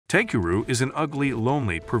Takeru is an ugly,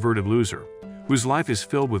 lonely, perverted loser whose life is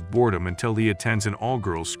filled with boredom until he attends an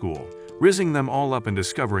all-girls school, raising them all up and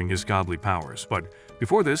discovering his godly powers. But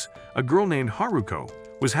before this, a girl named Haruko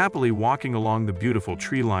was happily walking along the beautiful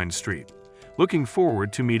tree-lined street, looking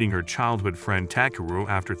forward to meeting her childhood friend Takeru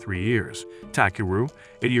after 3 years. Takeru,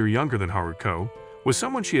 a year younger than Haruko, was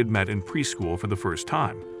someone she had met in preschool for the first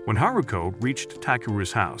time. When Haruko reached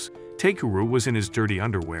Takeru's house, Takeru was in his dirty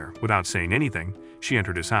underwear. Without saying anything, she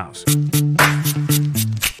entered his house.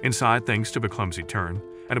 Inside, things took a clumsy turn,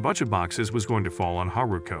 and a bunch of boxes was going to fall on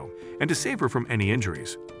Haruko, and to save her from any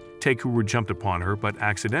injuries, Takeru jumped upon her but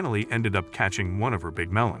accidentally ended up catching one of her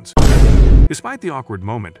big melons. Despite the awkward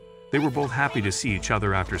moment, they were both happy to see each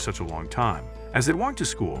other after such a long time. As they walked to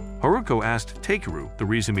school, Haruko asked Takeru the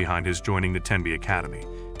reason behind his joining the Tenbi Academy.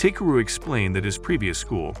 Takeru explained that his previous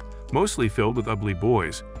school, mostly filled with ugly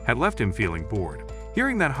boys, had left him feeling bored.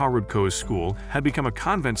 Hearing that Haruko's school had become a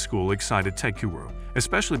convent school excited Takeru,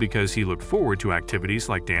 especially because he looked forward to activities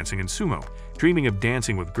like dancing and sumo, dreaming of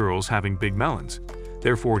dancing with girls having big melons.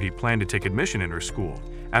 Therefore, he planned to take admission in her school.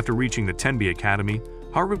 After reaching the Tenbi Academy,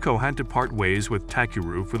 Haruko had to part ways with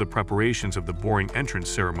Takeru for the preparations of the boring entrance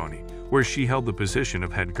ceremony, where she held the position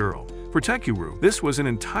of head girl. For Takeru, this was an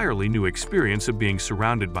entirely new experience of being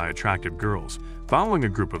surrounded by attractive girls. Following a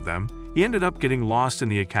group of them, he ended up getting lost in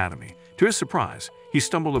the academy. To his surprise, he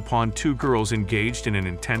stumbled upon 2 girls engaged in an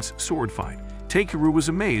intense sword fight. Takeru was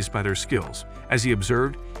amazed by their skills. As he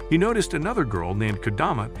observed, he noticed another girl named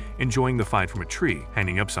Kodama enjoying the fight from a tree,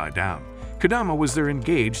 hanging upside down. Kodama was there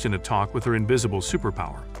engaged in a talk with her invisible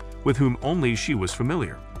superpower, with whom only she was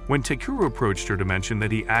familiar. When Takeru approached her to mention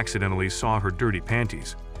that he accidentally saw her dirty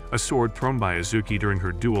panties, a sword thrown by Azuki during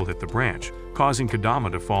her duel hit the branch, causing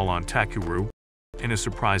Kodama to fall on Takeru in a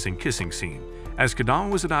surprising kissing scene. As Kodama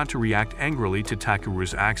was about to react angrily to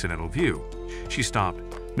Takeru's accidental view, she stopped,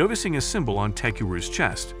 noticing a symbol on Takeru's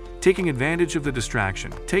chest. Taking advantage of the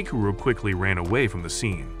distraction, Takeru quickly ran away from the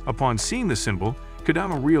scene. Upon seeing the symbol,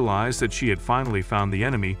 Kodama realized that she had finally found the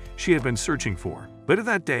enemy she had been searching for. Later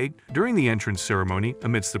that day, during the entrance ceremony,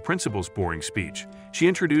 amidst the principal's boring speech, she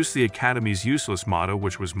introduced the Academy's useless motto,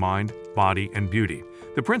 which was mind, body, and beauty.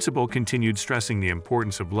 The principal continued stressing the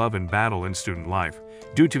importance of love and battle in student life.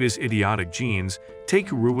 Due to his idiotic genes,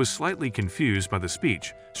 Takeru was slightly confused by the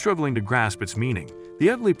speech, struggling to grasp its meaning. The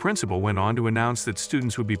ugly principal went on to announce that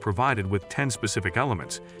students would be provided with 10 specific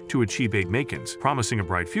elements to achieve 8 makins, promising a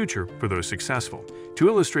bright future for those successful. To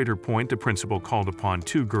illustrate her point, the principal called upon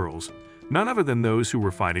 2 girls, none other than those who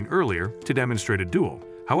were fighting earlier, to demonstrate a duel.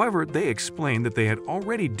 However, they explained that they had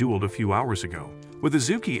already dueled a few hours ago, with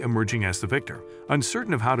Azuki emerging as the victor.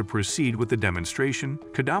 Uncertain of how to proceed with the demonstration,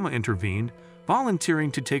 Kodama intervened, volunteering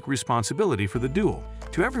to take responsibility for the duel.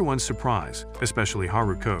 To everyone's surprise, especially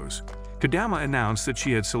Haruko's, Kodama announced that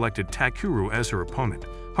she had selected Takeru as her opponent.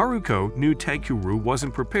 Haruko knew Takeru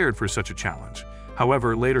wasn't prepared for such a challenge.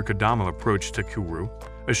 However, later Kodama approached Takeru,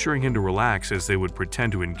 assuring him to relax as they would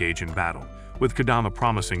pretend to engage in battle, with Kodama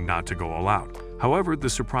promising not to go all out. However, the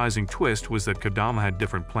surprising twist was that Kodama had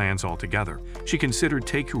different plans altogether. She considered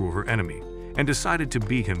Takeru her enemy and decided to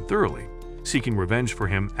beat him thoroughly, seeking revenge for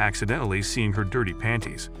him accidentally seeing her dirty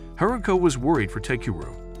panties. Haruko was worried for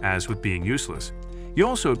Takeru, as with being useless, he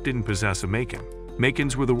also didn't possess a makin.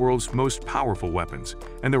 Makins were the world's most powerful weapons,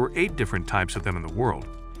 and there were 8 different types of them in the world,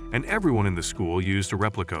 and everyone in the school used a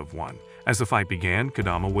replica of one. As the fight began,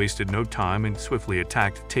 Kodama wasted no time and swiftly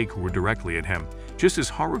attacked Takeru directly at him. Just as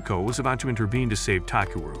Haruko was about to intervene to save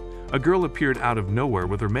Takeru, a girl appeared out of nowhere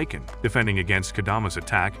with her makin, defending against Kodama's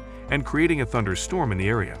attack and creating a thunderstorm in the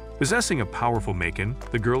area. Possessing a powerful makin,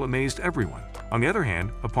 the girl amazed everyone. On the other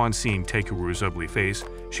hand, upon seeing Takeru's ugly face,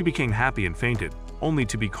 she became happy and fainted, only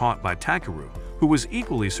to be caught by Takeru, who was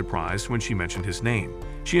equally surprised when she mentioned his name.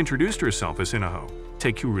 She introduced herself as Inaho,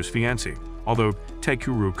 Takeru's fiancée, although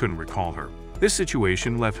Takeru couldn't recall her. This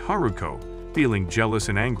situation left Haruko feeling jealous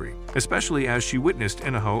and angry, especially as she witnessed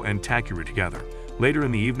Inaho and Takeru together. Later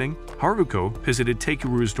in the evening, Haruko visited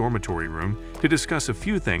Takeru's dormitory room to discuss a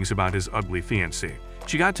few things about his ugly fiancé.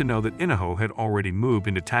 She got to know that Inaho had already moved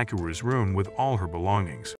into Takeru's room with all her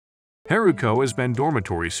belongings. Haruko has been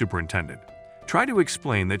dormitory superintendent. Tried to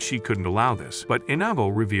explain that she couldn't allow this, but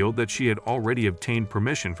Inaho revealed that she had already obtained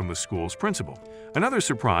permission from the school's principal. Another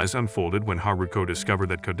surprise unfolded when Haruko discovered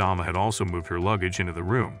that Kodama had also moved her luggage into the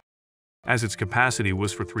room, as its capacity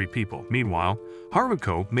was for 3 people. Meanwhile,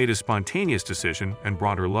 Haruko made a spontaneous decision and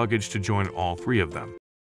brought her luggage to join all 3 of them.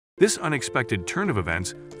 This unexpected turn of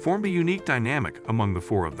events formed a unique dynamic among the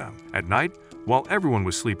 4 of them. At night, while everyone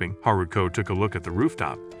was sleeping, Haruko took a look at the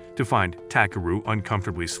rooftop. to find Takeru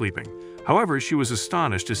uncomfortably sleeping. However, she was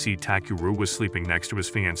astonished to see Takeru was sleeping next to his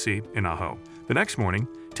fiancée, Inaho. The next morning,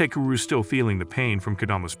 Takeru still feeling the pain from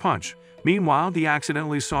Kodama's punch. Meanwhile, he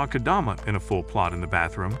accidentally saw Kodama in a full plot in the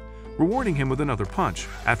bathroom, rewarding him with another punch.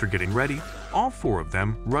 After getting ready, all four of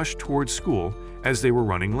them rushed towards school as they were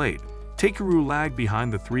running late. Takeru lagged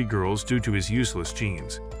behind the three girls due to his useless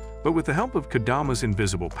genes. But with the help of Kodama's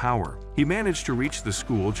invisible power, he managed to reach the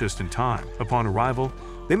school just in time. Upon arrival,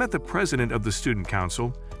 they met the president of the student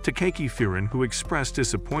council, Takeki Furin, who expressed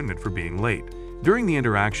disappointment for being late. During the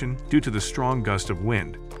interaction, due to the strong gust of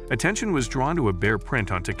wind, attention was drawn to a bare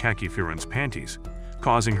print on Takeki Furin's panties,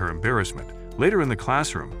 causing her embarrassment. Later in the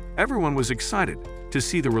classroom, everyone was excited to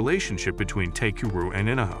see the relationship between Takeru and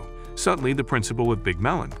Inaho. Suddenly, the principal with Big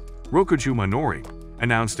Melon, Rokuju Minori,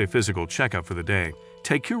 announced a physical checkup for the day.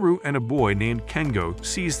 Takeru and a boy named Kengo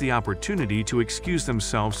seized the opportunity to excuse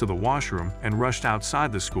themselves to the washroom and rushed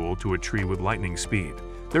outside the school to a tree with lightning speed.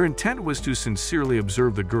 Their intent was to sincerely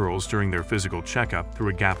observe the girls during their physical checkup through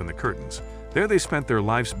a gap in the curtains. There they spent their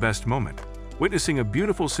life's best moment, witnessing a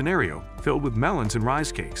beautiful scenario filled with melons and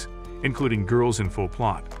rice cakes, including girls in full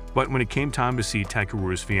plot. But when it came time to see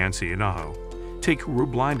Takeru's fiancée Inaho, Takeru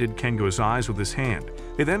blinded Kengo's eyes with his hand.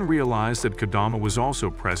 They then realized that Kodama was also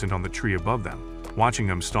present on the tree above them, watching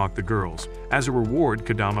them stalk the girls. As a reward,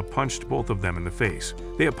 Kodama punched both of them in the face.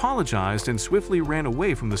 They apologized and swiftly ran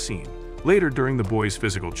away from the scene. Later, during the boys'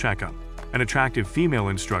 physical checkup, an attractive female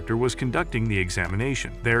instructor was conducting the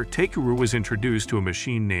examination. There, Takeru was introduced to a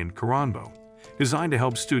machine named Karanbo, designed to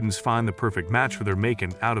help students find the perfect match for their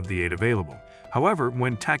maiden out of the 8 available. However,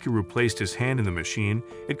 when Takeru placed his hand in the machine,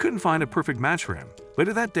 it couldn't find a perfect match for him.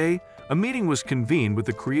 Later that day, a meeting was convened with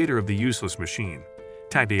the creator of the useless machine,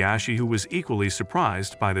 Tadayashi, who was equally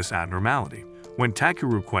surprised by this abnormality. When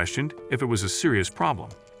Takeru questioned if it was a serious problem,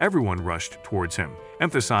 everyone rushed towards him,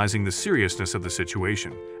 emphasizing the seriousness of the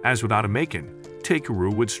situation. As without a maiden,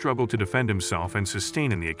 Takeru would struggle to defend himself and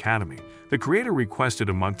sustain in the academy. The creator requested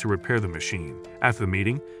a month to repair the machine. After the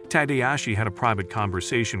meeting, Tadayashi had a private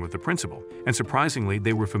conversation with the principal, and surprisingly,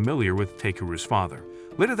 they were familiar with Takeru's father.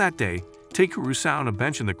 Later that day, Takeru sat on a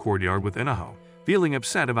bench in the courtyard with Inaho, feeling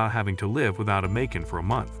upset about having to live without a maiden for a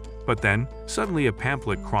month. But then, suddenly a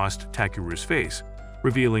pamphlet crossed Takeru's face,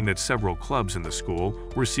 revealing that several clubs in the school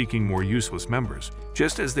were seeking more useless members.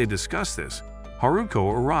 Just as they discussed this,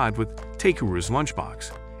 Haruko arrived with Takeru's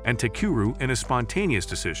lunchbox, and Takeru, in a spontaneous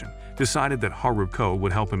decision, decided that Haruko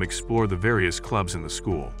would help him explore the various clubs in the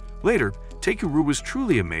school. Later, Takeru was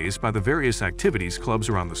truly amazed by the various activities clubs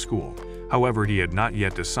around the school. However, he had not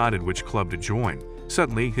yet decided which club to join.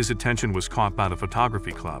 Suddenly, his attention was caught by the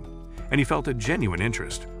photography club, and he felt a genuine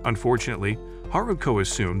interest. Unfortunately, Haruko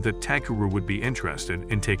assumed that Takeru would be interested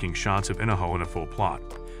in taking shots of Inaho in a full plot,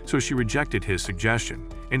 so she rejected his suggestion.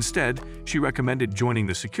 Instead, she recommended joining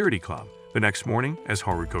the security club. The next morning, as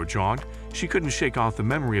Haruko jogged, she couldn't shake off the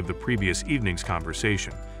memory of the previous evening's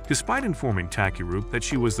conversation. Despite informing Takeru that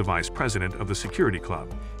she was the vice president of the security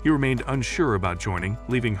club, he remained unsure about joining,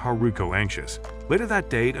 leaving Haruko anxious. Later that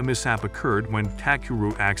day, a mishap occurred when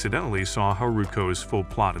Takeru accidentally saw Haruko's full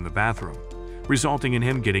plot in the bathroom, resulting in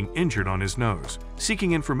him getting injured on his nose.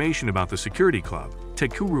 Seeking information about the security club,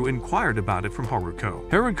 Takeru inquired about it from Haruko.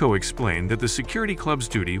 Haruko explained that the security club's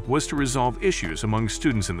duty was to resolve issues among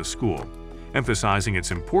students in the school, emphasizing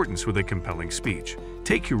its importance with a compelling speech.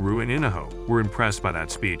 Takeru and Inaho were impressed by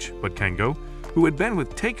that speech, but Kengo, who had been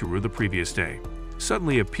with Takeru the previous day,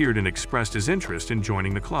 suddenly appeared and expressed his interest in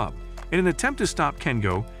joining the club. In an attempt to stop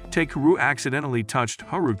Kengo, Takeru accidentally touched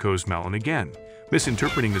Haruko's melon again.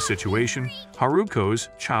 Misinterpreting the situation, Haruko's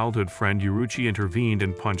childhood friend Yuruchi intervened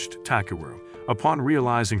and punched Takeru. Upon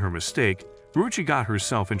realizing her mistake, Yuruchi got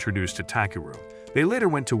herself introduced to Takeru. They later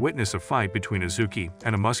went to witness a fight between Azuki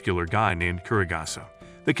and a muscular guy named Kurigasa.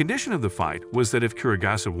 The condition of the fight was that if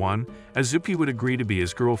Kurigasa won, Azuki would agree to be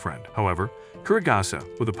his girlfriend. However, Kurigasa,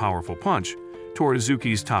 with a powerful punch, tore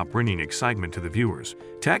Azuki's top, bringing excitement to the viewers.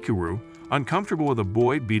 Takeru, uncomfortable with a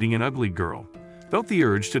boy beating an ugly girl, felt the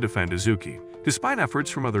urge to defend Azuki. Despite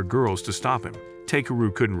efforts from other girls to stop him,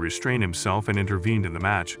 Takeru couldn't restrain himself and intervened in the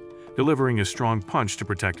match, delivering a strong punch to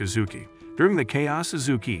protect Azuki. During the chaos,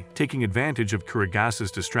 Azuki, taking advantage of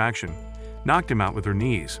Kurigasa's distraction, knocked him out with her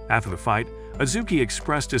knees. After the fight, Azuki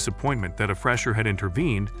expressed disappointment that a fresher had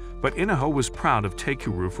intervened, but Inaho was proud of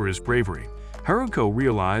Takeru for his bravery. Haruko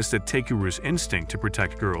realized that Takeru's instinct to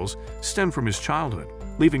protect girls stemmed from his childhood,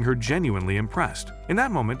 leaving her genuinely impressed. In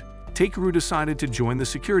that moment, Takeru decided to join the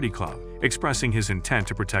security club, expressing his intent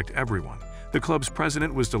to protect everyone. The club's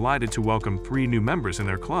president was delighted to welcome 3 new members in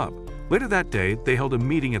their club. Later that day, they held a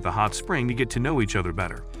meeting at the hot spring to get to know each other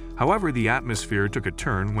better. However, the atmosphere took a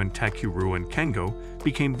turn when Takuru and Kengo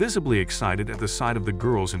became visibly excited at the sight of the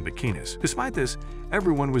girls in bikinis. Despite this,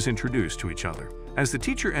 everyone was introduced to each other. As the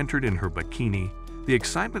teacher entered in her bikini, the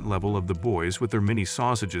excitement level of the boys with their mini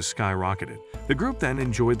sausages skyrocketed. The group then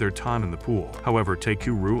enjoyed their time in the pool. However,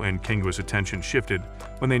 Takuru and Kengo's attention shifted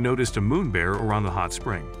when they noticed a moon bear around the hot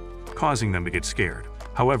spring, causing them to get scared.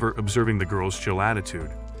 However, observing the girls' chill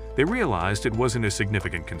attitude, they realized it wasn't a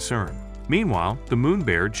significant concern. Meanwhile, the moon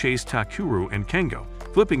bear chased Takuru and Kengo,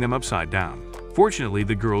 flipping them upside down. Fortunately,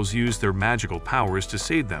 the girls used their magical powers to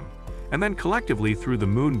save them, and then collectively threw the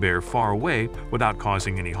moon bear far away without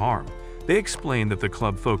causing any harm. They explained that the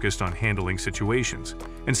club focused on handling situations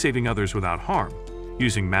and saving others without harm,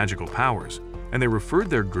 using magical powers, and they referred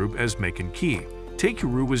their group as Maken Ki.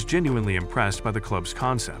 Takuru was genuinely impressed by the club's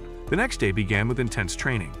concept. The next day began with intense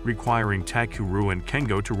training, requiring Takuru and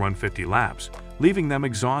Kengo to run 50 laps, leaving them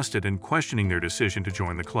exhausted and questioning their decision to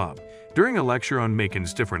join the club. During a lecture on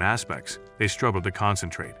Maken's different aspects, they struggled to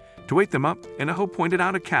concentrate. To wake them up, Inaho pointed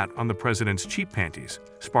out a cat on the president's cheap panties,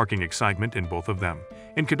 sparking excitement in both of them.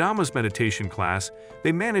 In Kadama's meditation class,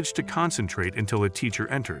 they managed to concentrate until a teacher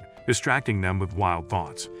entered, distracting them with wild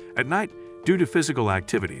thoughts. At night, due to physical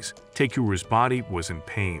activities, Takuru's body was in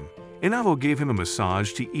pain. Inaho gave him a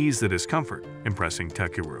massage to ease the discomfort, impressing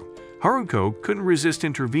Takuru. Haruko couldn't resist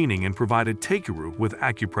intervening and provided Takuru with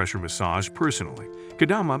acupressure massage personally.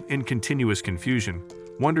 Kadama, in continuous confusion,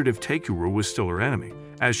 wondered if Takuru was still her enemy,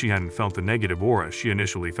 as she hadn't felt the negative aura she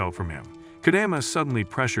initially felt from him. Kadama suddenly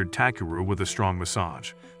pressured Takuru with a strong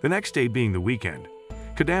massage. The next day being the weekend,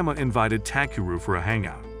 Kadama invited Takuru for a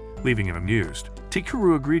hangout, leaving him amused.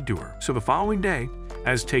 Takuru agreed to her, so the following day,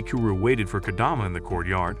 as Takuru waited for Kadama in the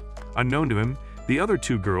courtyard, unknown to him, the other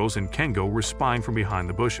two girls and Kengo were spying from behind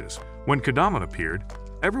the bushes. When Kadama appeared,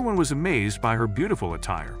 everyone was amazed by her beautiful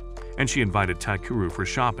attire, and she invited Takuru for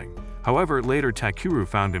shopping. However, later Takuru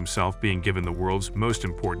found himself being given the world's most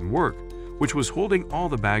important work, which was holding all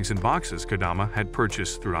the bags and boxes Kadama had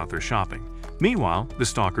purchased throughout their shopping. Meanwhile, the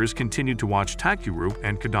stalkers continued to watch Takuru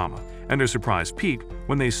and Kadama, and their surprise peaked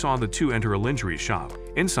when they saw the two enter a lingerie shop.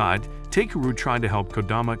 Inside, Takuru tried to help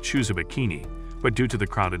Kadama choose a bikini, but due to the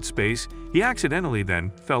crowded space, he accidentally then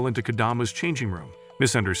fell into Kadama's changing room.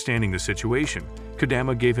 Misunderstanding the situation,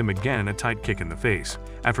 Kadama gave him again a tight kick in the face.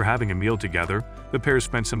 After having a meal together, the pair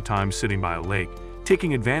spent some time sitting by a lake.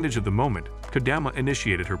 Taking advantage of the moment, Kadama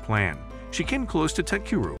initiated her plan. She came close to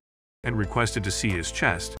Takuru and requested to see his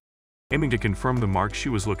chest, aiming to confirm the mark she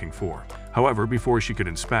was looking for. However, before she could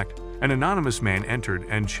inspect, an anonymous man entered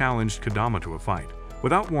and challenged Kadama to a fight.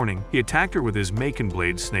 Without warning, he attacked her with his Maken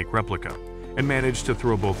blade snake replica, and managed to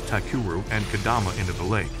throw both Takuru and Kadama into the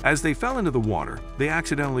lake. As they fell into the water, they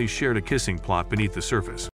accidentally shared a kissing plot beneath the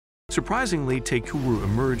surface. Surprisingly, Takuru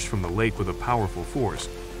emerged from the lake with a powerful force,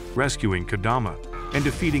 rescuing Kadama and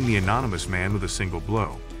defeating the anonymous man with a single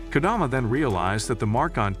blow. Kadama then realized that the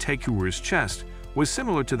mark on Takuru's chest was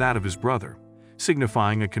similar to that of his brother,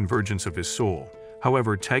 signifying a convergence of his soul.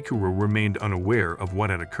 However, Takuru remained unaware of what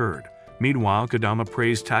had occurred. Meanwhile, Kadama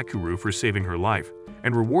praised Takuru for saving her life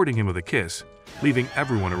and rewarding him with a kiss, leaving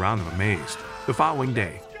everyone around them amazed. The following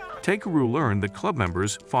day, Takuru learned that club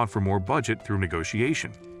members fought for more budget through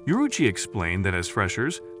negotiation. Yuruchi explained that as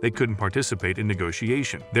freshers, they couldn't participate in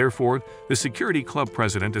negotiation. Therefore, the security club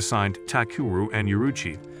president assigned Takuru and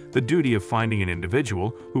Yuruchi the duty of finding an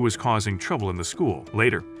individual who was causing trouble in the school.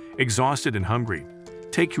 Later, exhausted and hungry,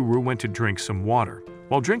 Takuru went to drink some water.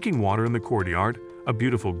 While drinking water in the courtyard, a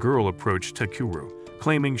beautiful girl approached Takuru,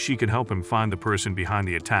 claiming she could help him find the person behind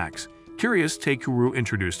the attacks. Curious, Takuru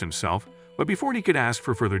introduced himself, but before he could ask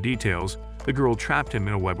for further details, the girl trapped him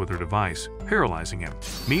in a web with her device, paralyzing him.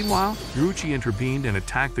 Meanwhile, Yuruchi intervened and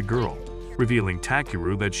attacked the girl, revealing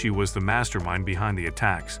Takuru that she was the mastermind behind the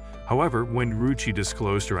attacks. However, when Yuruchi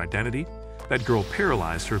disclosed her identity, that girl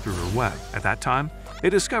paralyzed her through her web. At that time, they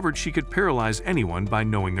discovered she could paralyze anyone by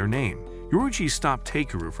knowing their name. Yuruchi stopped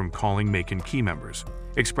Takuru from calling Maken Ki members,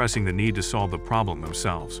 expressing the need to solve the problem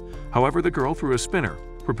themselves. However, the girl threw a spinner,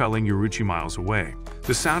 propelling Yuruchi miles away.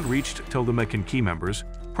 The sound reached till the Maken Ki members,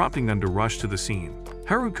 prompting them to rush to the scene.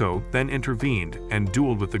 Haruko then intervened and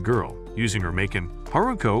dueled with the girl. Using her Maken,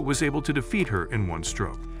 Haruko was able to defeat her in one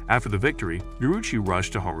stroke. After the victory, Yuruchi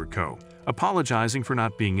rushed to Haruko, apologizing for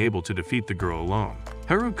not being able to defeat the girl alone.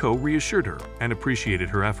 Haruko reassured her and appreciated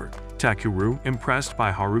her effort. Takuru, impressed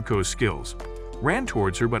by Haruko's skills, ran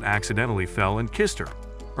towards her but accidentally fell and kissed her,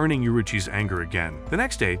 earning Yuruchi's anger again. The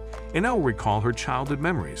next day, Inao recalled her childhood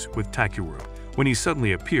memories with Takuru when he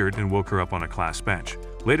suddenly appeared and woke her up on a class bench.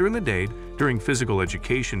 Later in the day, during physical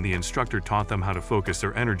education, the instructor taught them how to focus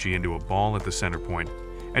their energy into a ball at the center point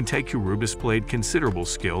and Takeru displayed considerable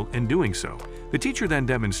skill in doing so. The teacher then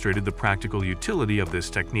demonstrated the practical utility of this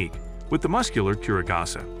technique with the muscular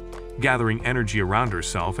kurigasa, gathering energy around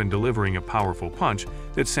herself and delivering a powerful punch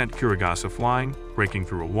that sent kurigasa flying, breaking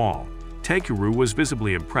through a wall. Takeru was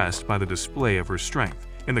visibly impressed by the display of her strength.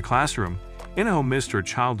 In the classroom, Inaho missed her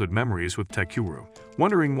childhood memories with Takeru,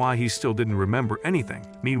 wondering why he still didn't remember anything.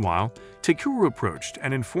 Meanwhile, Takeru approached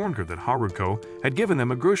and informed her that Haruko had given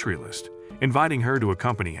them a grocery list, inviting her to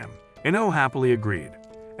accompany him. Inaho happily agreed,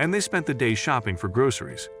 and they spent the day shopping for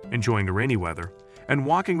groceries, enjoying the rainy weather, and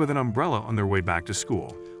walking with an umbrella on their way back to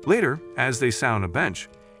school. Later, as they sat on a bench,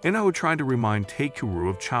 Inaho tried to remind Takeru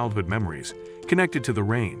of childhood memories connected to the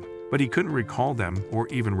rain, but he couldn't recall them or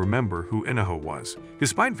even remember who Inaho was.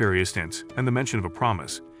 Despite various hints and the mention of a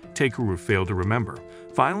promise, Takeru failed to remember.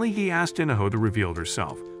 Finally, he asked Inaho to reveal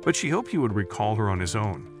herself, but she hoped he would recall her on his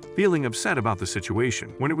own. Feeling upset about the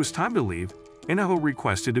situation, when it was time to leave, Inaho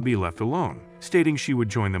requested to be left alone, stating she would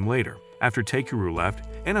join them later. After Takeru left,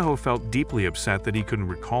 Inaho felt deeply upset that he couldn't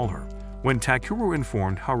recall her. When Takeru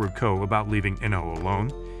informed Haruko about leaving Inaho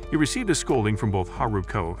alone, he received a scolding from both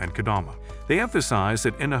Haruko and Kodama. They emphasized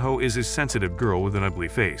that Inaho is a sensitive girl with an ugly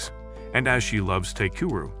face, and as she loves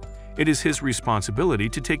Takeru, it is his responsibility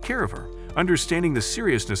to take care of her. Understanding the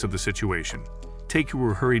seriousness of the situation,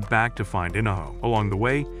 Takeru hurried back to find Inaho. Along the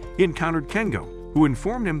way, he encountered Kengo, who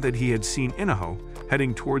informed him that he had seen Inaho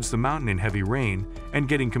heading towards the mountain in heavy rain and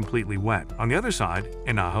getting completely wet. On the other side,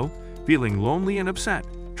 Inaho, feeling lonely and upset,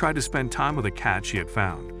 tried to spend time with a cat she had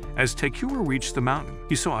found. As Takeru reached the mountain,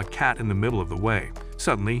 he saw a cat in the middle of the way.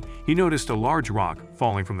 Suddenly, he noticed a large rock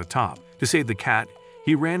falling from the top. To save the cat,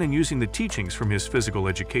 he ran and, using the teachings from his physical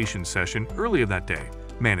education session earlier that day,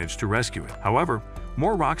 managed to rescue it. However,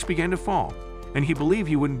 more rocks began to fall, and he believed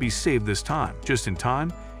he wouldn't be saved this time. Just in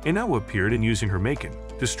time, Inaho appeared and, using her Maken,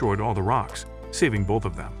 destroyed all the rocks, saving both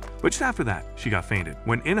of them. But just after that, she got fainted.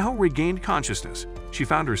 When Inaho regained consciousness, she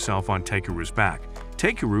found herself on Takeru's back.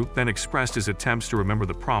 Takeru then expressed his attempts to remember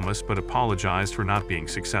the promise but apologized for not being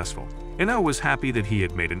successful. Inaho was happy that he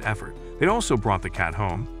had made an effort. They also brought the cat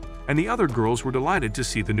home, and the other girls were delighted to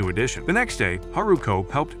see the new addition. The next day, Haruko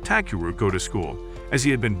helped Takeru go to school, as he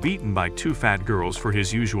had been beaten by two fat girls for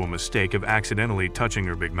his usual mistake of accidentally touching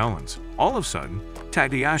her big melons. All of a sudden,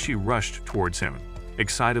 Tadayashi rushed towards him,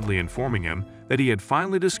 excitedly informing him that he had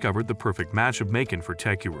finally discovered the perfect match of Maken for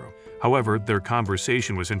Takeru. However, their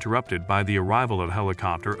conversation was interrupted by the arrival of a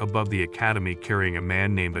helicopter above the academy carrying a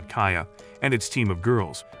man named Akaya and its team of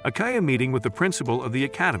girls. Akaya, meeting with the principal of the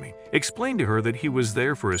academy, explained to her that he was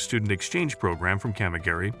there for a student exchange program from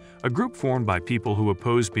Kamigari, a group formed by people who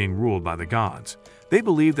opposed being ruled by the gods. They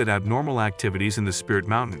believed that abnormal activities in the Spirit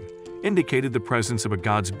Mountain indicated the presence of a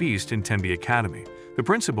god's beast in Tenbi Academy. The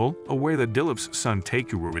principal, aware that Dilip's son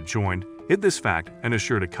Takeru had joined, hid this fact and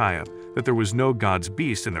assured Akaya that there was no god's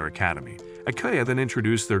beast in their academy. Akaya then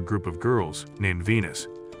introduced their group of girls, named Venus,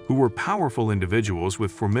 who were powerful individuals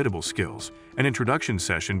with formidable skills. An introduction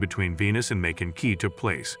session between Venus and Maken Ki took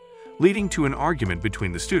place, leading to an argument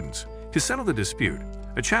between the students. To settle the dispute,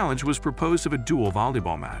 a challenge was proposed of a dual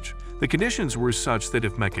volleyball match. The conditions were such that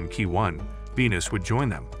if Maken Ki won, Venus would join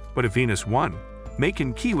them, but if Venus won,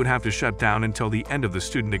 Maken Ki would have to shut down until the end of the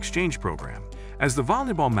student exchange program. As the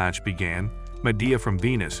volleyball match began, Medea from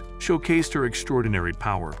Venus showcased her extraordinary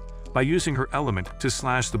power by using her element to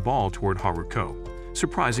slash the ball toward Haruko,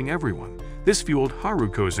 surprising everyone. This fueled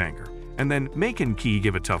Haruko's anger, and then Maken Ki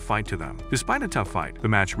gave a tough fight to them. Despite a tough fight, the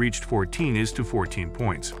match reached 14-14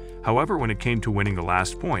 points. However, when it came to winning the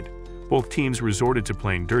last point, both teams resorted to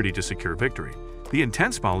playing dirty to secure victory. The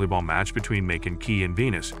intense volleyball match between Maken Ki and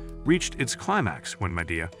Venus reached its climax when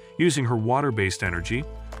Medea, using her water-based energy,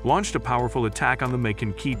 launched a powerful attack on the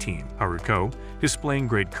Maken Ki team. Haruko, displaying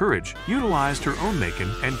great courage, utilized her own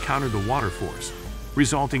Maken and countered the water force,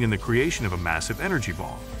 resulting in the creation of a massive energy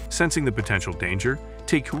ball. Sensing the potential danger,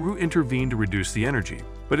 Takeru intervened to reduce the energy,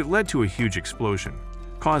 but it led to a huge explosion,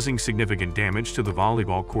 causing significant damage to the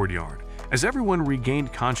volleyball courtyard. As everyone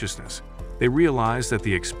regained consciousness, they realized that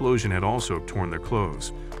the explosion had also torn their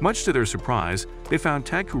clothes. Much to their surprise, they found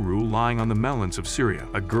Takeru lying on the melons of Syria,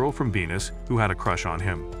 a girl from Venus who had a crush on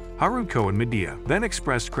him. Haruko and Medea then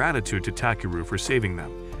expressed gratitude to Takeru for saving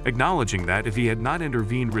them, acknowledging that if he had not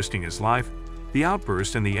intervened risking his life, the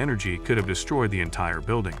outburst and the energy could have destroyed the entire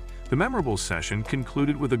building. The memorable session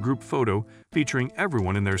concluded with a group photo featuring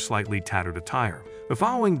everyone in their slightly tattered attire. The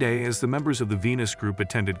following day, as the members of the Venus group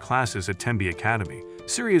attended classes at Tenbi Academy,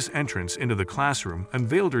 Syria's entrance into the classroom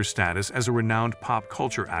unveiled her status as a renowned pop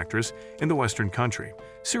culture actress in the Western country.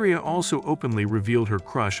 Syria also openly revealed her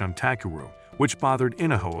crush on Takeru, which bothered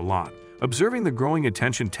Inaho a lot. Observing the growing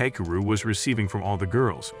attention Takeru was receiving from all the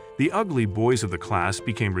girls, the ugly boys of the class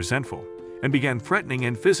became resentful and began threatening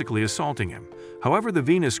and physically assaulting him. However, the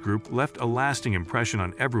Venus group left a lasting impression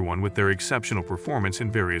on everyone with their exceptional performance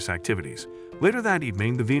in various activities. Later that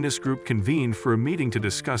evening, the Venus group convened for a meeting to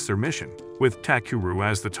discuss their mission, with Takeru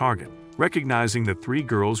as the target. Recognizing that 3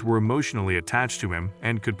 girls were emotionally attached to him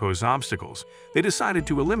and could pose obstacles, they decided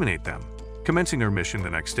to eliminate them, commencing their mission the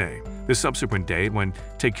next day. The subsequent day, when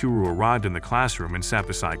Takeru arrived in the classroom and sat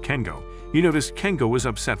beside Kengo, he noticed Kengo was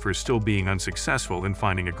upset for still being unsuccessful in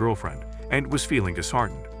finding a girlfriend and was feeling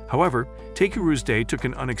disheartened. However, Takeru's day took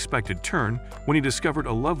an unexpected turn when he discovered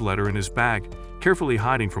a love letter in his bag, carefully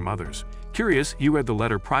hiding from others. Curious, he read the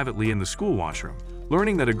letter privately in the school washroom,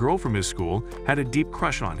 learning that a girl from his school had a deep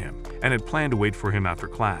crush on him and had planned to wait for him after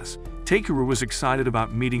class. Takeru was excited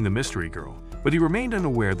about meeting the mystery girl, but he remained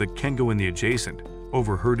unaware that Kengo in the adjacent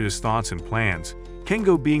overheard his thoughts and plans.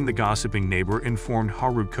 Kengo, being the gossiping neighbor, informed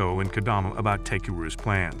Haruko and Kodama about Takeru's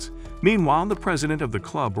plans. Meanwhile, the president of the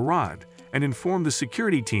club arrived and informed the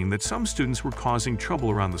security team that some students were causing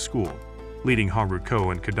trouble around the school, leading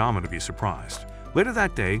Haruko and Kodama to be surprised. Later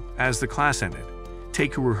that day, as the class ended,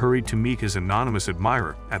 Takeru hurried to meet his anonymous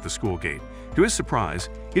admirer at the school gate. To his surprise,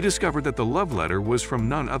 he discovered that the love letter was from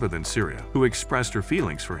none other than Syria, who expressed her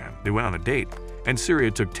feelings for him. They went on a date, and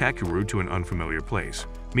Syria took Takeru to an unfamiliar place.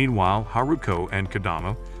 Meanwhile, Haruko and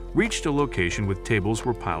Kodama reached a location with tables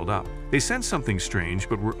were piled up. They sensed something strange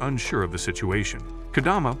but were unsure of the situation.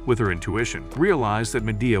 Kodama, with her intuition, realized that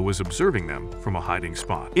Medea was observing them from a hiding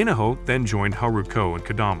spot. Inaho then joined Haruko and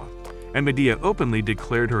Kodama, and Medea openly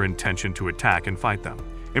declared her intention to attack and fight them.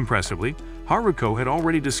 Impressively, Haruko had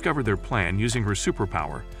already discovered their plan using her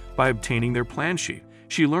superpower by obtaining their plan sheet.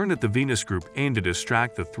 She learned that the Venus group aimed to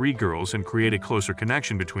distract the 3 girls and create a closer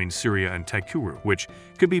connection between Syria and Takeru, which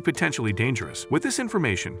could be potentially dangerous. With this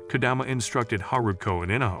information, Kodama instructed Haruko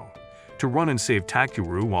and Inaho to run and save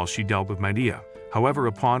Takeru while she dealt with Medea. However,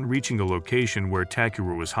 upon reaching the location where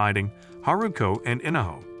Takeru was hiding, Haruko and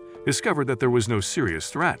Inaho discovered that there was no serious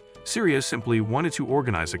threat. Syria simply wanted to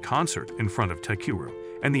organize a concert in front of Takeru,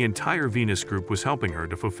 and the entire Venus group was helping her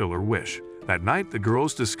to fulfill her wish. That night, the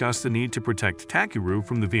girls discussed the need to protect Takeru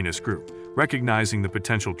from the Venus group, recognizing the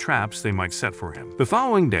potential traps they might set for him. The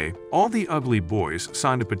following day, all the ugly boys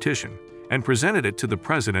signed a petition and presented it to the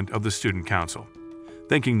president of the student council.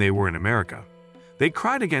 Thinking they were in America, they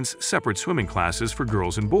cried against separate swimming classes for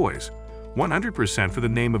girls and boys, 100% for the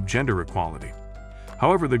name of gender equality.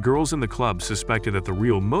 However, the girls in the club suspected that the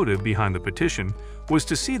real motive behind the petition was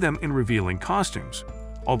to see them in revealing costumes,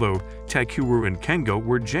 although Takeru and Kengo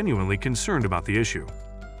were genuinely concerned about the issue.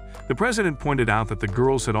 The president pointed out that the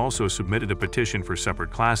girls had also submitted a petition for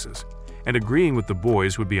separate classes, and agreeing with the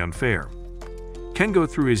boys would be unfair. Kengo,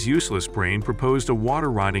 through his useless brain, proposed a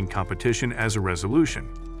water riding competition as a resolution,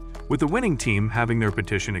 with the winning team having their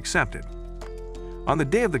petition accepted. On the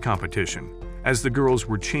day of the competition, as the girls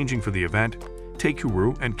were changing for the event,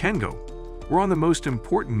 Takeru and Kengo were on the most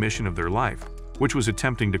important mission of their life, which was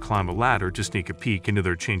attempting to climb a ladder to sneak a peek into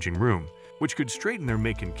their changing room, which could straighten their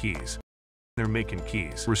making keys. Their making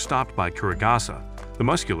keys were stopped by Kuragasa, the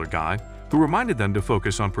muscular guy, who reminded them to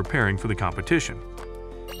focus on preparing for the competition.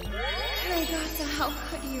 Kuragasa, how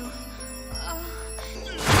could you?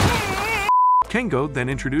 Kengo then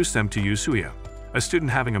introduced them to Yusuya, a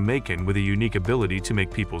student having a make-in with a unique ability to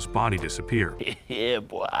make people's body disappear. Yeah,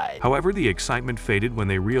 boy. However, the excitement faded when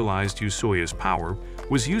they realized Yusuya's power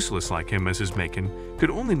was useless, like him, as his make-in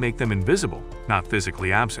could only make them invisible, not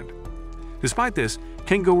physically absent. Despite this,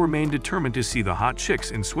 Kengo remained determined to see the hot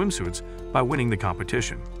chicks in swimsuits by winning the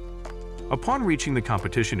competition. Upon reaching the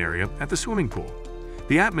competition area at the swimming pool,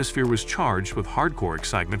 the atmosphere was charged with hardcore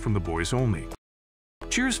excitement from the boys only.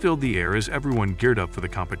 Cheers filled the air as everyone geared up for the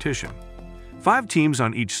competition. 5 teams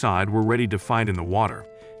on each side were ready to fight in the water.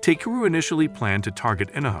 Takeru initially planned to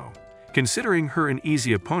target Inaho, considering her an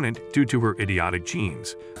easy opponent due to her idiotic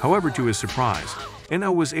genes. However, to his surprise,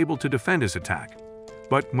 Inaho was able to defend his attack.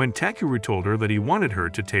 But when Takeru told her that he wanted her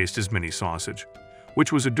to taste his mini sausage,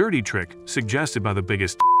 which was a dirty trick suggested by the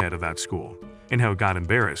biggest head of that school, Inaho got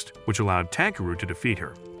embarrassed, which allowed Takeru to defeat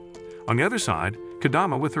her. On the other side,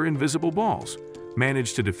 Kodama, with her invisible balls,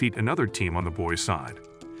 managed to defeat another team on the boys' side.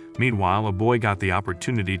 Meanwhile, a boy got the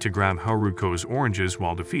opportunity to grab Haruko's oranges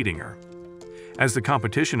while defeating her. As the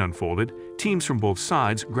competition unfolded, teams from both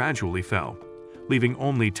sides gradually fell, leaving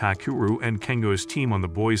only Takeru and Kengo's team on the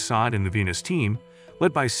boys' side and the Venus team,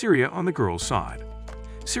 led by Syria, on the girls' side.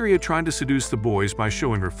 Syria tried to seduce the boys by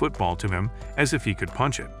showing her football to him as if he could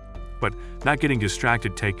punch it. But not getting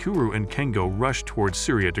distracted, Takeru and Kengo rushed towards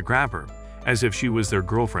Syria to grab her, as if she was their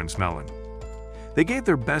girlfriend's melon. They gave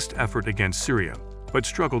their best effort against Syria, but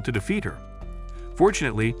struggled to defeat her.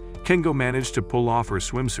 Fortunately, Kengo managed to pull off her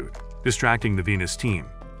swimsuit, distracting the Venus team.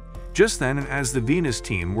 Just then, and as the Venus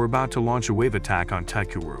team were about to launch a wave attack on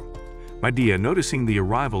Takuru, Medea, noticing the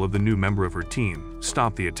arrival of the new member of her team,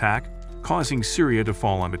 stopped the attack, causing Syria to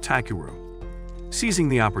fall onto Takuru. Seizing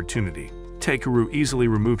the opportunity, Takuru easily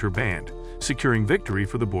removed her band, securing victory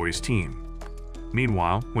for the boys' team.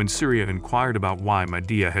 Meanwhile, when Syria inquired about why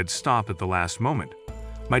Medea had stopped at the last moment,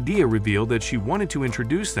 Medea revealed that she wanted to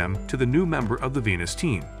introduce them to the new member of the Venus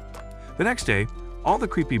team. The next day, all the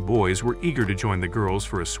creepy boys were eager to join the girls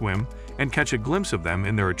for a swim and catch a glimpse of them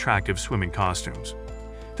in their attractive swimming costumes.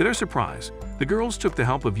 To their surprise, the girls took the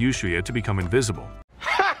help of Yushuya to become invisible,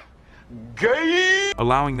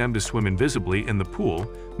 allowing them to swim invisibly in the pool,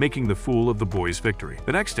 making the fool of the boys' victory.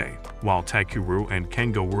 The next day, while Takuru and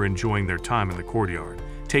Kengo were enjoying their time in the courtyard,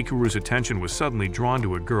 Takuru's attention was suddenly drawn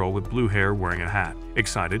to a girl with blue hair wearing a hat.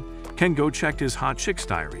 Excited, Kengo checked his hot chicks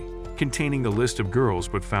diary, containing a list of girls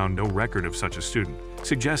but found no record of such a student,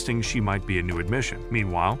 suggesting she might be a new admission.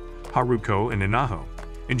 Meanwhile, Haruko and Inaho,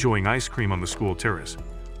 enjoying ice cream on the school terrace,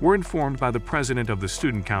 were informed by the president of the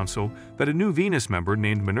student council that a new Venus member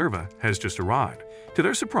named Minerva has just arrived. To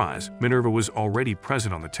their surprise, Minerva was already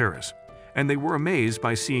present on the terrace, and they were amazed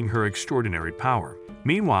by seeing her extraordinary power.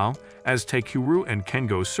 Meanwhile, as Takuru and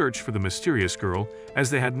Kengo searched for the mysterious girl, as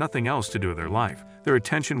they had nothing else to do with their life, their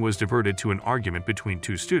attention was diverted to an argument between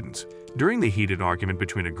two students. During the heated argument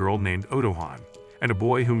between a girl named Otohan and a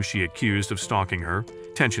boy whom she accused of stalking her,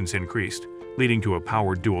 tensions increased, leading to a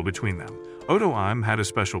power duel between them. Otohan had a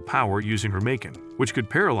special power using her Maken, which could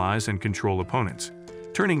paralyze and control opponents,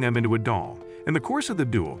 turning them into a doll. In the course of the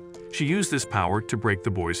duel, she used this power to break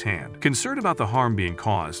the boy's hand. Concerned about the harm being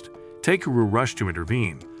caused, Takuru rushed to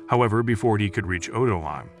intervene. However, before he could reach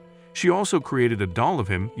Otohan, she also created a doll of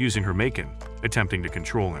him using her Maken, attempting to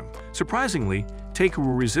control him. Surprisingly,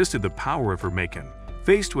 Takuru resisted the power of her Maken.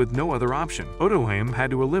 Faced with no other option, Otohan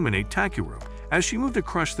had to eliminate Takuru. As she moved to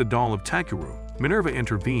crush the doll of Takuru, Minerva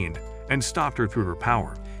intervened and stopped her through her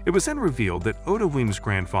power. It was then revealed that Otohan's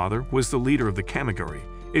grandfather was the leader of the Kamiguri,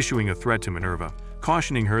 issuing a threat to Minerva,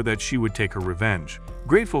 cautioning her that she would take her revenge.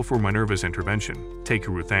 Grateful for Minerva's intervention,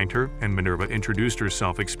 Takuru thanked her, and Minerva introduced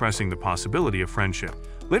herself, expressing the possibility of friendship.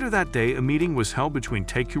 Later that day, a meeting was held between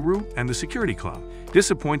Takuru and the security club.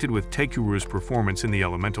 Disappointed with Takuru's performance in the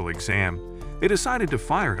elemental exam, they decided to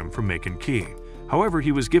fire him from Maken Key. However,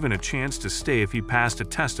 he was given a chance to stay if he passed a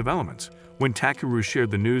test of elements. When Takuru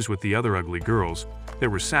shared the news with the other ugly girls, they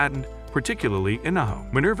were saddened, particularly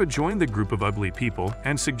Inaho. Minerva joined the group of ugly people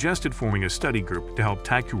and suggested forming a study group to help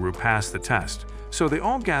Takuru pass the test, so they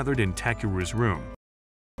all gathered in Takuru's room,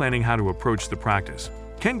 planning how to approach the practice.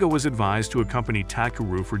 Kengo was advised to accompany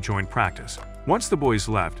Takuru for joint practice. Once the boys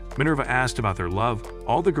left, Minerva asked about their love.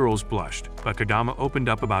 All the girls blushed, but Kodama opened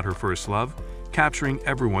up about her first love, capturing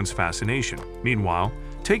everyone's fascination. Meanwhile,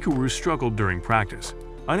 Takuru struggled during practice,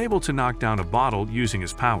 unable to knock down a bottle using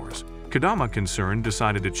his powers. Kodama, concerned,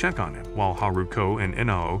 decided to check on him, while Haruko and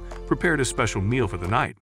Inaho prepared a special meal for the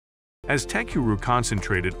night. As Takuru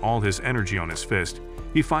concentrated all his energy on his fist,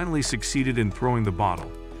 he finally succeeded in throwing the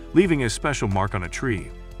bottle, leaving a special mark on a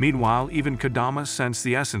tree. Meanwhile, even Kodama sensed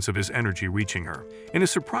the essence of his energy reaching her. In a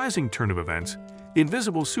surprising turn of events, the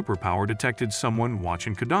invisible superpower detected someone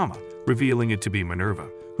watching Kodama, revealing it to be Minerva,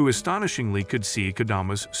 who astonishingly could see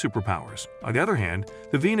Kodama's superpowers. On the other hand,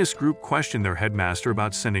 the Venus group questioned their headmaster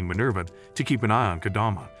about sending Minerva to keep an eye on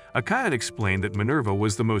Kodama. Akaya explained that Minerva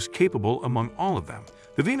was the most capable among all of them.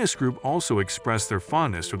 The Venus group also expressed their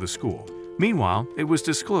fondness for the school. Meanwhile, it was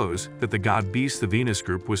disclosed that the god beast the Venus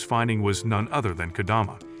group was finding was none other than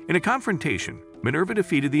Kodama. In a confrontation, Minerva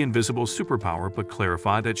defeated the invisible superpower but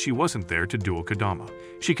clarified that she wasn't there to duel Kodama.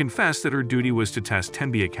 She confessed that her duty was to test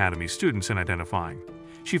Tenbi Academy students in identifying.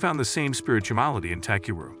 She found the same spirituality in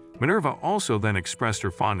Takuru. Minerva also then expressed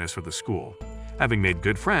her fondness for the school, having made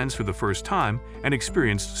good friends for the first time and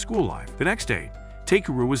experienced school life. The next day,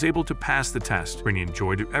 Takuru was able to pass the test, bringing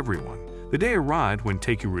joy to everyone. The day arrived when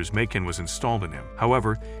Takuru's Maken was installed in him.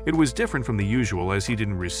 However, it was different from the usual as he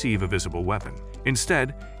didn't receive a visible weapon.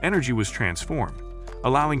 Instead, energy was transformed,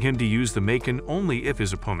 allowing him to use the Maken only if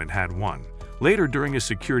his opponent had one. Later, during a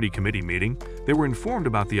security committee meeting, they were informed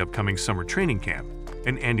about the upcoming summer training camp,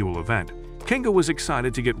 an annual event. Kengo was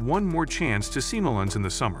excited to get one more chance to see Melons in the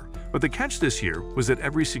summer, but the catch this year was that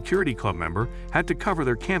every security club member had to cover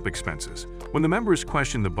their camp expenses. When the members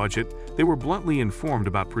questioned the budget, they were bluntly informed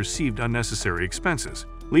about perceived unnecessary expenses,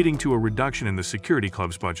 leading to a reduction in the security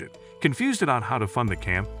club's budget. Confused about how to fund the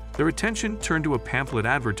camp, their attention turned to a pamphlet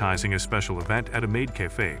advertising a special event at a maid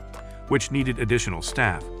cafe, which needed additional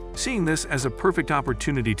staff. seeing this as a perfect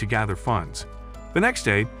opportunity to gather funds. The next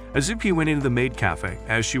day, Azuki went into the maid cafe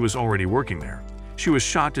as she was already working there. She was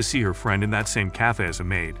shocked to see her friend in that same cafe as a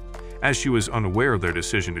maid, as she was unaware of their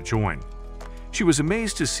decision to join. She was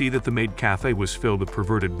amazed to see that the maid cafe was filled with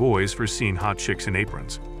perverted boys for seeing hot chicks in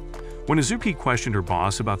aprons. When Azuki questioned her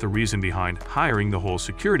boss about the reason behind hiring the whole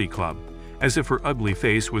security club, as if her ugly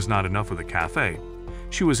face was not enough for the cafe,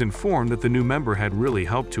 she was informed that the new member had really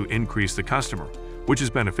helped to increase the customer, which is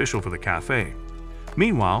beneficial for the cafe.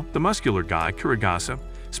 Meanwhile, the muscular guy, Kurigasa,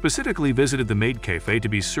 specifically visited the maid cafe to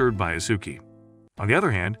be served by Azuki. On the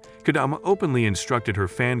other hand, Kadama openly instructed her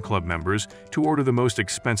fan club members to order the most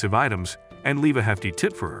expensive items and leave a hefty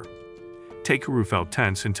tip for her. Takeru felt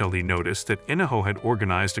tense until he noticed that Inaho had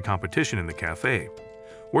organized a competition in the cafe,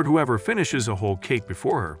 where whoever finishes a whole cake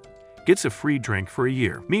before her gets a free drink for a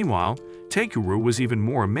year. Meanwhile, Takeru was even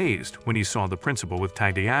more amazed when he saw the principal with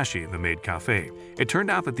Tadayashi in the maid cafe. It turned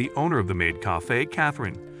out that the owner of the maid cafe,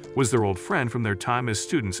 Catherine, was their old friend from their time as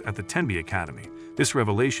students at the Tenbi Academy. This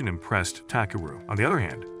revelation impressed Takeru. On the other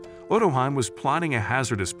hand, Otoheim was plotting a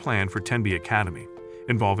hazardous plan for Tenbi Academy,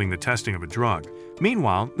 involving the testing of a drug.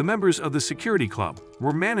 Meanwhile, the members of the security club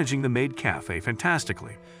were managing the maid cafe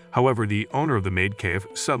fantastically. However, the owner of the maid cave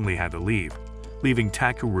suddenly had to leave, leaving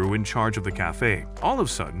Takeru in charge of the cafe. All of a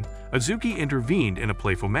sudden, Azuki intervened in a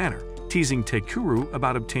playful manner, teasing Takeru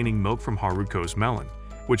about obtaining milk from Haruko's melon,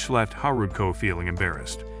 which left Haruko feeling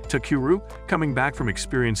embarrassed. Takeru, coming back from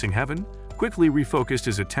experiencing heaven, quickly refocused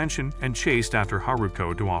his attention and chased after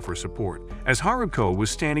Haruko to offer support. As Haruko was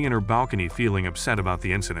standing in her balcony feeling upset about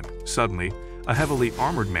the incident, suddenly, a heavily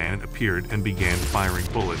armored man appeared and began firing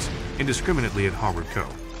bullets indiscriminately at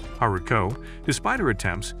Haruko. Haruko, despite her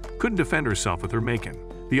attempts, couldn't defend herself with her Maken.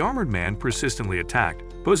 The armored man persistently attacked,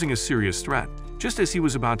 posing a serious threat. Just as he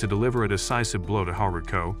was about to deliver a decisive blow to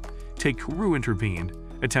Haruko, Takeru intervened,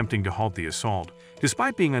 attempting to halt the assault.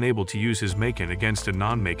 Despite being unable to use his Maken against a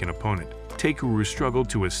non-Maken opponent, Takeru struggled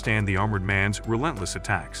to withstand the armored man's relentless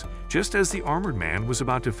attacks. Just as the armored man was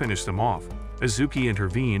about to finish them off, Azuki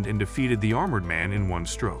intervened and defeated the armored man in one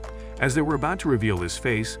stroke. As they were about to reveal his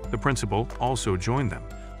face, the principal also joined them.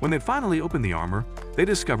 When they finally opened the armor, they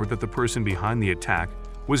discovered that the person behind the attack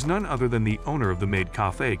was none other than the owner of the maid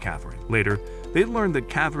cafe, Catherine. Later, they learned that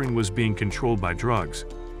Catherine was being controlled by drugs,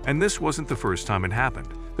 and this wasn't the first time it happened.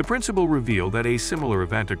 The principal revealed that a similar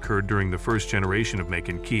event occurred during the first generation of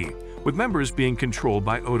Maken Ki, with members being controlled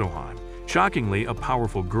by Otoheim. Shockingly, a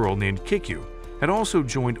powerful girl named Kikyu had also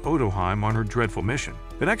joined Otoheim on her dreadful mission.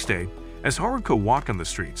 The next day, as Haruko walked on the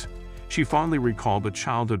streets, she fondly recalled the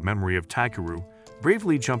childhood memory of Takeru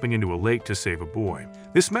bravely jumping into a lake to save a boy.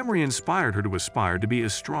 This memory inspired her to aspire to be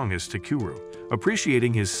as strong as Takeru,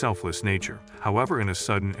 appreciating his selfless nature. However, in a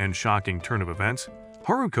sudden and shocking turn of events,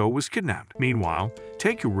 Haruko was kidnapped. Meanwhile,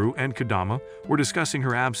 Takeru and Kadama were discussing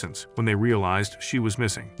her absence when they realized she was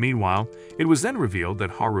missing. Meanwhile, it was then revealed that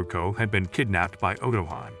Haruko had been kidnapped by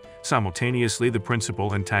Otoheim. Simultaneously, the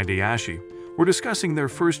principal and Tadayashi were discussing their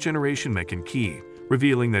first-generation Maken Ki,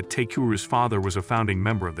 revealing that Takeru's father was a founding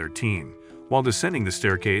member of their team. While descending the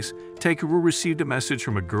staircase, Takeru received a message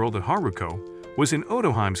from a girl that Haruko was in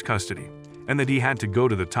Otoheim's custody, and that he had to go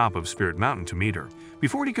to the top of Spirit Mountain to meet her.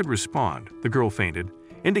 Before he could respond, the girl fainted,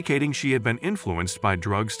 indicating she had been influenced by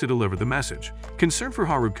drugs to deliver the message. Concerned for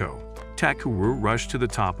Haruko, Takeru rushed to the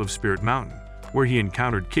top of Spirit Mountain, where he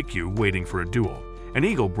encountered Kikyu waiting for a duel. An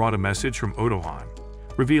eagle brought a message from Otoheim,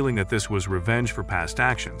 revealing that this was revenge for past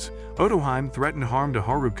actions. Otoheim threatened harm to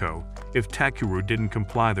Haruko if Takeru didn't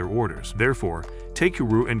comply their orders. Therefore,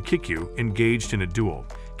 Takeru and Kikyu engaged in a duel.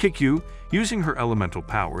 Kikyu, using her elemental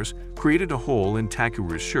powers, created a hole in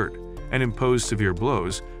Takeru's shirt and imposed severe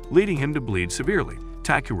blows, leading him to bleed severely.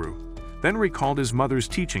 Takeru then recalled his mother's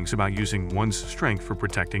teachings about using one's strength for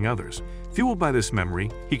protecting others. Fueled by this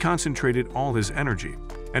memory, he concentrated all his energy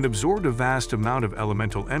and absorbed a vast amount of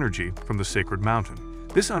elemental energy from the sacred mountain.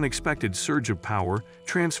 This unexpected surge of power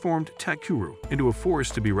transformed Takeru into a force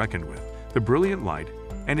to be reckoned with. The brilliant light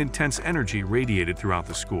and intense energy radiated throughout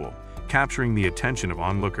the school, capturing the attention of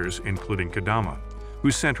onlookers, including Kadama,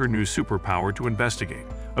 who sent her new superpower to investigate.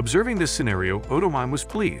 Observing this scenario, Otoheim was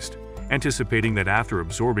pleased, anticipating that after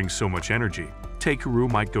absorbing so much energy,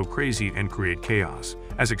 Takeru might go crazy and create chaos.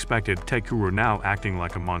 As expected, Takeru, now acting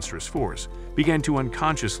like a monstrous force, began to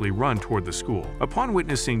unconsciously run toward the school. Upon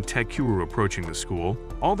witnessing Takeru approaching the school,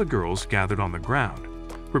 all the girls gathered on the ground,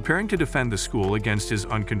 preparing to defend the school against his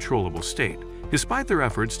uncontrollable state. Despite their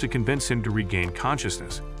efforts to convince him to regain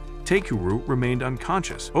consciousness, Takeru remained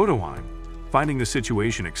unconscious. Otoheim, finding the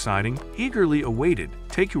situation exciting, eagerly awaited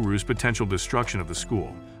Takeru's potential destruction of the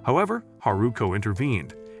school. However, Haruko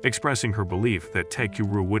intervened, expressing her belief that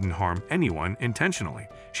Takeru wouldn't harm anyone intentionally.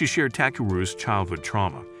 She shared Takeru's childhood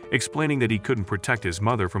trauma, explaining that he couldn't protect his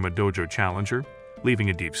mother from a dojo challenger, leaving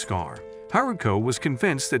a deep scar. Haruko was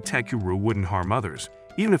convinced that Takeru wouldn't harm others,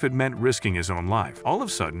 even if it meant risking his own life. All of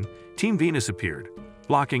a sudden, Team Venus appeared,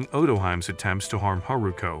 blocking Otoheim's attempts to harm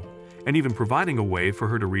Haruko, and even providing a way for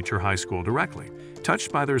her to reach her high school directly.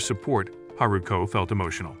 Touched by their support, Haruko felt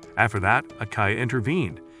emotional. After that, Akaya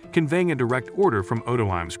intervened, conveying a direct order from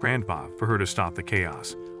Otoheim's grandpa for her to stop the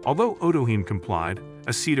chaos. Although Otoheim complied,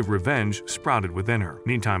 a seed of revenge sprouted within her.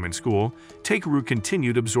 Meantime, in school, Takeru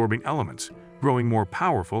continued absorbing elements, growing more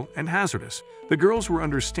powerful and hazardous. The girls were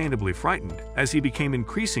understandably frightened as he became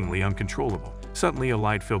increasingly uncontrollable. Suddenly, a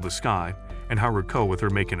light filled the sky, and Haruko with her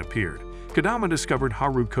Maken appeared. Kodama discovered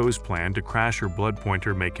Haruko's plan to crash her blood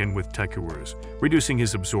pointer Maken with Takeru's, reducing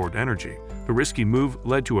his absorbed energy. The risky move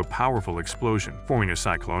led to a powerful explosion, forming a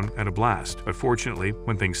cyclone and a blast. But fortunately,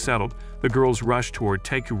 when things settled, the girls rushed toward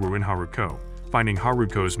Takeru and Haruko, finding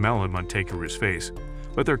Haruko's melon on Takeru's face.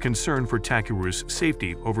 But their concern for Takeru's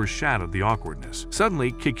safety overshadowed the awkwardness.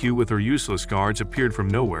 Suddenly, Kikyu with her useless guards appeared from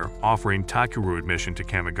nowhere, offering Takeru admission to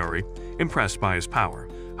Kamigari, impressed by his power.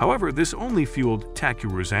 However, this only fueled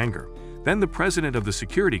Takeru's anger. Then the president of the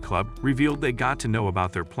security club revealed they got to know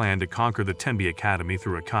about their plan to conquer the Tenbi Academy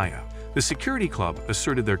through Akaya. The security club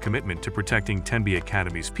asserted their commitment to protecting Tenbi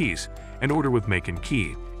Academy's peace and order with Maken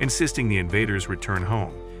Key, insisting the invaders return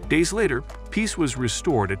home. Days later, peace was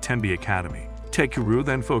restored at Tenbi Academy. Takeru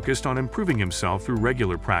then focused on improving himself through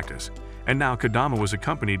regular practice, and now Kodama was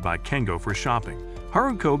accompanied by Kengo for shopping.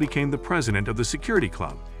 Haruko became the president of the security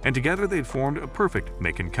club, and together they'd formed a perfect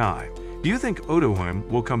Maken Kai. Do you think Otoheim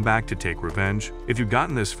will come back to take revenge? If you've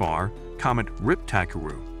gotten this far, comment RIP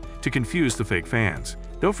Takeru to confuse the fake fans.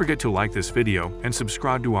 Don't forget to like this video and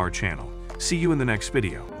subscribe to our channel. See you in the next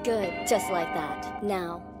video. Good, just like that.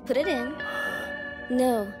 Now, put it in.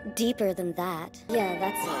 No, deeper than that. Yeah,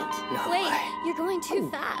 that's it. No Wait, way. you're going too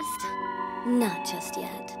fast. Not just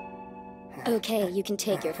yet. Okay, you can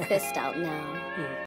take your fist out now.